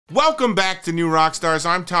Welcome back to New Rockstars.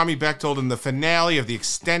 I'm Tommy Bechtold, and the finale of the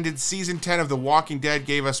extended Season 10 of The Walking Dead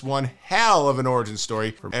gave us one hell of an origin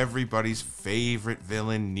story from everybody's favorite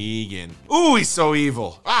villain, Negan. Ooh, he's so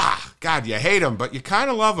evil. God, you hate him, but you kind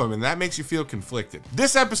of love him, and that makes you feel conflicted.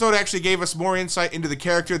 This episode actually gave us more insight into the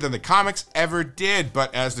character than the comics ever did,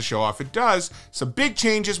 but as the show often does, some big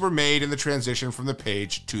changes were made in the transition from the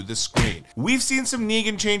page to the screen. We've seen some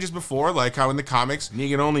Negan changes before, like how in the comics,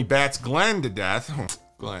 Negan only bats Glenn to death.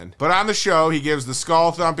 Glenn. But on the show, he gives the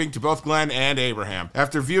skull thumping to both Glenn and Abraham.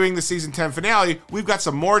 After viewing the Season 10 finale, we've got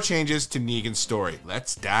some more changes to Negan's story.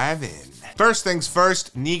 Let's dive in. First things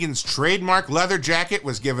first, Negan's trademark leather jacket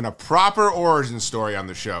was given a proper origin story on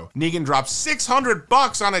the show. Negan dropped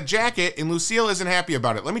 $600 on a jacket, and Lucille isn't happy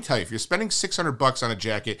about it. Let me tell you, if you're spending $600 on a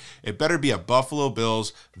jacket, it better be a Buffalo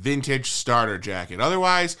Bills vintage starter jacket.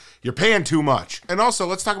 Otherwise, you're paying too much. And also,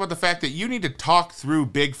 let's talk about the fact that you need to talk through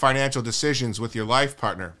big financial decisions with your life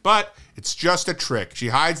partner. But it's just a trick. She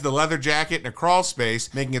hides the leather jacket in a crawl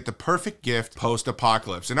space, making it the perfect gift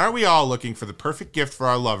post-apocalypse. And aren't we all looking for the perfect gift for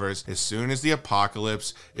our lovers as soon as the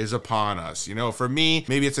apocalypse is upon us? You know, for me,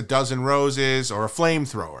 maybe it's a dozen roses or a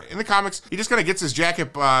flamethrower. In the comics, he just kind of gets his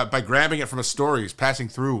jacket by grabbing it from a store he's passing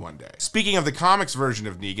through one day. Speaking of the comics version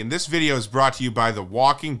of Negan, this video is brought to you by The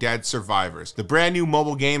Walking Dead Survivors, the brand new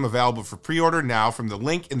mobile game available for pre-order now from the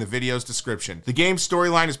link in the video's description. The game's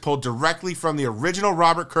storyline is pulled directly from the original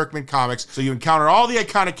Robert Kirkman comics, so you encounter all the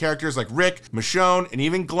iconic characters like Rick, Michonne, and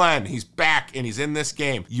even Glenn. He's back and he's in this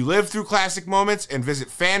game. You live through classic moments and visit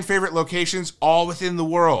fan favorite locations all within the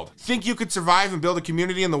world. Think you could survive and build a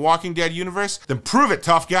community in the Walking Dead universe? Then prove it,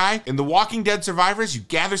 tough guy. In The Walking Dead Survivors, you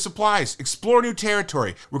gather supplies, explore new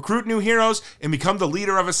territory, recruit new heroes, and become the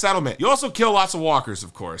leader of a settlement. You also kill lots of walkers,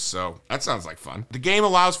 of course, so that sounds like fun. The game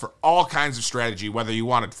allows for all kinds of strategy, whether you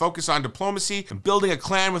want to focus on diplomacy and building a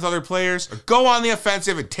clan with other players, or go on the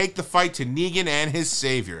offensive and take the fight to Negan and his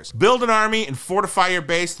saviors. Build an army and fortify your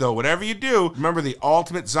base, though whatever you do, remember the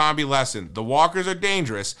ultimate zombie lesson. The walkers are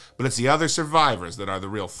dangerous, but it's the other survivors that are the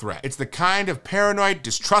real threat. It's the kind of paranoid,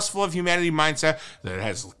 distrustful of humanity mindset that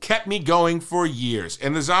has kept me going for years.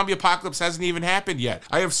 And the zombie apocalypse hasn't even happened yet.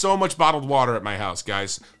 I have so much bottled water at my house,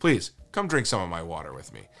 guys. Please, come drink some of my water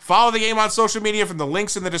with me. Follow the game on social media from the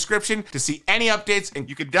links in the description to see any updates, and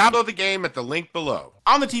you can download the game at the link below.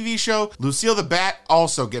 On the TV show, Lucille the Bat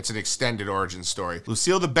also gets an extended origin story.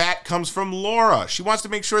 Lucille the Bat comes from Laura. She wants to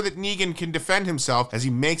make sure that Negan can defend himself as he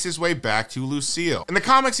makes his way back to Lucille. In the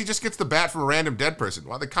comics, he just gets the bat from a random dead person.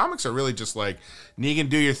 While the comics are really just like, Negan,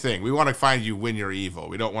 do your thing. We want to find you when you're evil.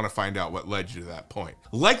 We don't want to find out what led you to that point.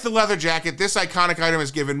 Like the leather jacket, this iconic item is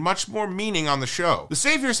given much more meaning on the show. The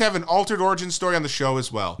Saviors have an altered origin story on the show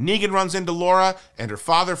as well. Negan runs into Laura and her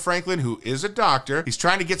father, Franklin, who is a doctor. He's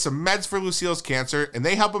trying to get some meds for Lucille's cancer, and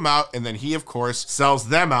they help him out, and then he, of course, sells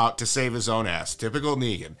them out to save his own ass. Typical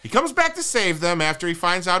Negan. He comes back to save them after he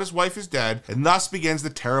finds out his wife is dead, and thus begins the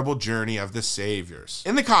terrible journey of the Saviors.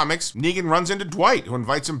 In the comics, Negan runs into Dwight, who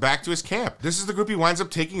invites him back to his camp. This is the group he winds up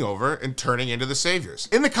taking over and turning into the Saviors.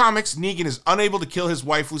 In the comics, Negan is unable to kill his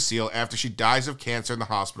wife, Lucille, after she dies of cancer in the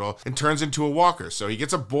hospital and turns into a walker, so he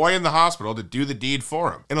gets a boy in the hospital to do the deed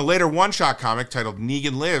for him. In a later one-shot comic titled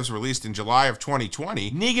Negan Lives, released in July of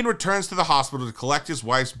 2020, Negan returns to the hospital to collect his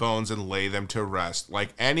wife's bones and lay them to rest,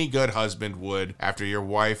 like any good husband would after your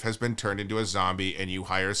wife has been turned into a zombie and you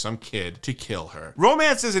hire some kid to kill her.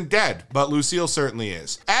 Romance isn't dead, but Lucille certainly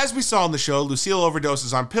is. As we saw in the show, Lucille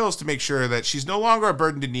overdoses on pills to make sure that she's no longer a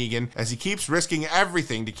burden to Negan, as he keeps risking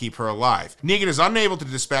everything to keep her alive. Negan is unable to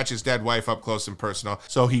dispatch his dead wife up close and personal,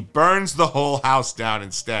 so he burns the whole house down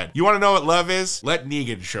instead. You want to know what love is? Let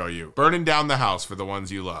Negan show you. Burning down the house for the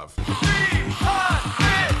ones you love. 3, 6,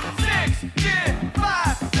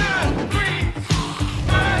 5, 2, 3.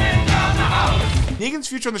 Burning down the house. Negan's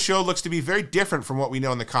future on the show looks to be very different from what we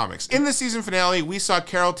know in the comics. In the season finale, we saw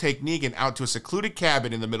Carol take Negan out to a secluded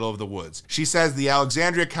cabin in the middle of the woods. She says the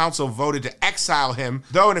Alexandria Council voted to exile him,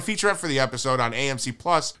 though in a featurette for the episode on AMC+,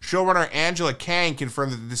 showrunner Angela Kang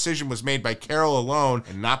confirmed that the decision was made by Carol alone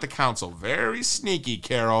and not the council. Very sneaky,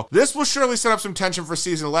 Carol. This will surely set up some tension for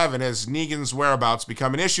season 11 as Negan's whereabouts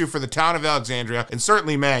become an issue for the town of Alexandria and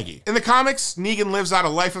certainly Maggie. In the comics, Negan lives out a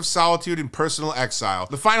life of solitude and personal exile.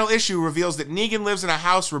 The final issue reveals that Negan lives in a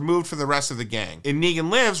house removed from the rest of the gang. In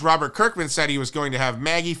Negan Lives, Robert Kirkman said he was going to have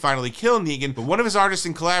Maggie finally kill Negan, but one of his artists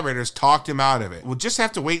and collaborators talked him out of it. We'll just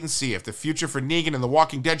have to wait and see if the future for Negan in The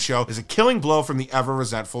Walking Dead show is a killing blow from the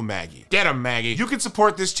ever-resentful Maggie. Get him, Maggie. You can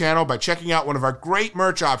support this channel by checking out one of our great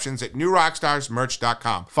merch options at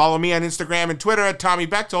newrockstarsmerch.com. Follow me on Instagram and Twitter at Tommy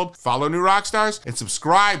Bechtold, follow New Rockstars, and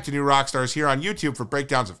subscribe to New Rockstars here on YouTube for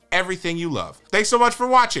breakdowns of everything you love. Thanks so much for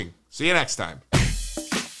watching. See you next time.